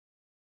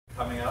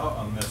Coming out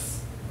on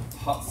this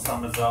hot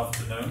summer's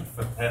afternoon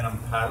for Pen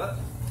and Palette.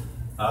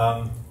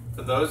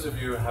 For those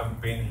of you who haven't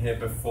been here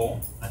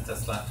before, I'd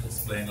just like to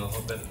explain a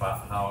little bit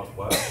about how it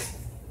works.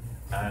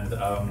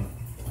 And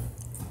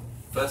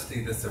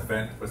firstly, this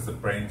event was the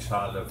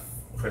brainchild of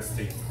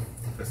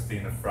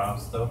Christina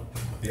Frausto,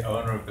 the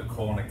owner of the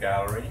Corner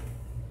Gallery.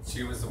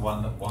 She was the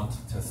one that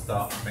wanted to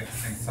start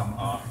mixing some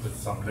art with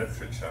some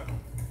literature.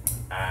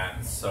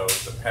 And so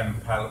the Pen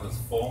and Palette was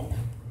formed,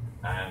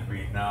 and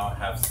we now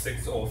have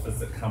 6 authors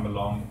that come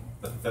along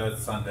the 3rd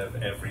Sunday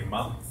of every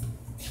month,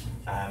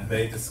 and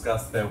they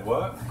discuss their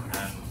work,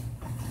 and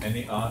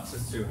any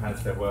artist who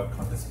has their work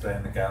on display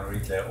in the gallery,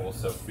 they're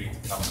also free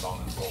to come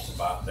along and talk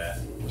about their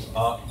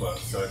artwork.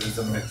 So it is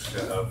a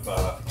mixture of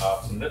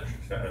art and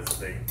literature, as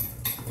the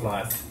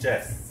flyer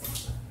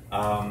suggests.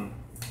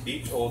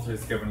 Each author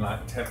is given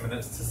like 10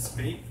 minutes to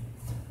speak.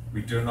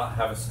 We do not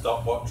have a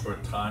stopwatch or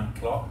a time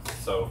clock,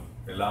 so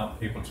we allow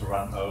people to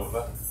run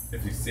over.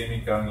 If you see me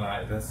going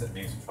like this, it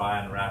means try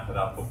and wrap it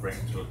up or bring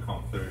it to a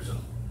conclusion.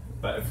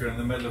 But if you're in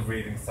the middle of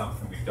reading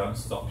something, we don't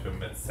stop you in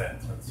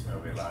mid-sentence,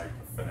 we allow you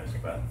to finish.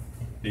 But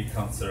be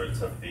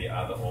considerate of the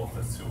other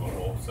authors who will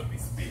also be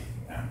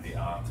speaking and the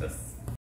artists.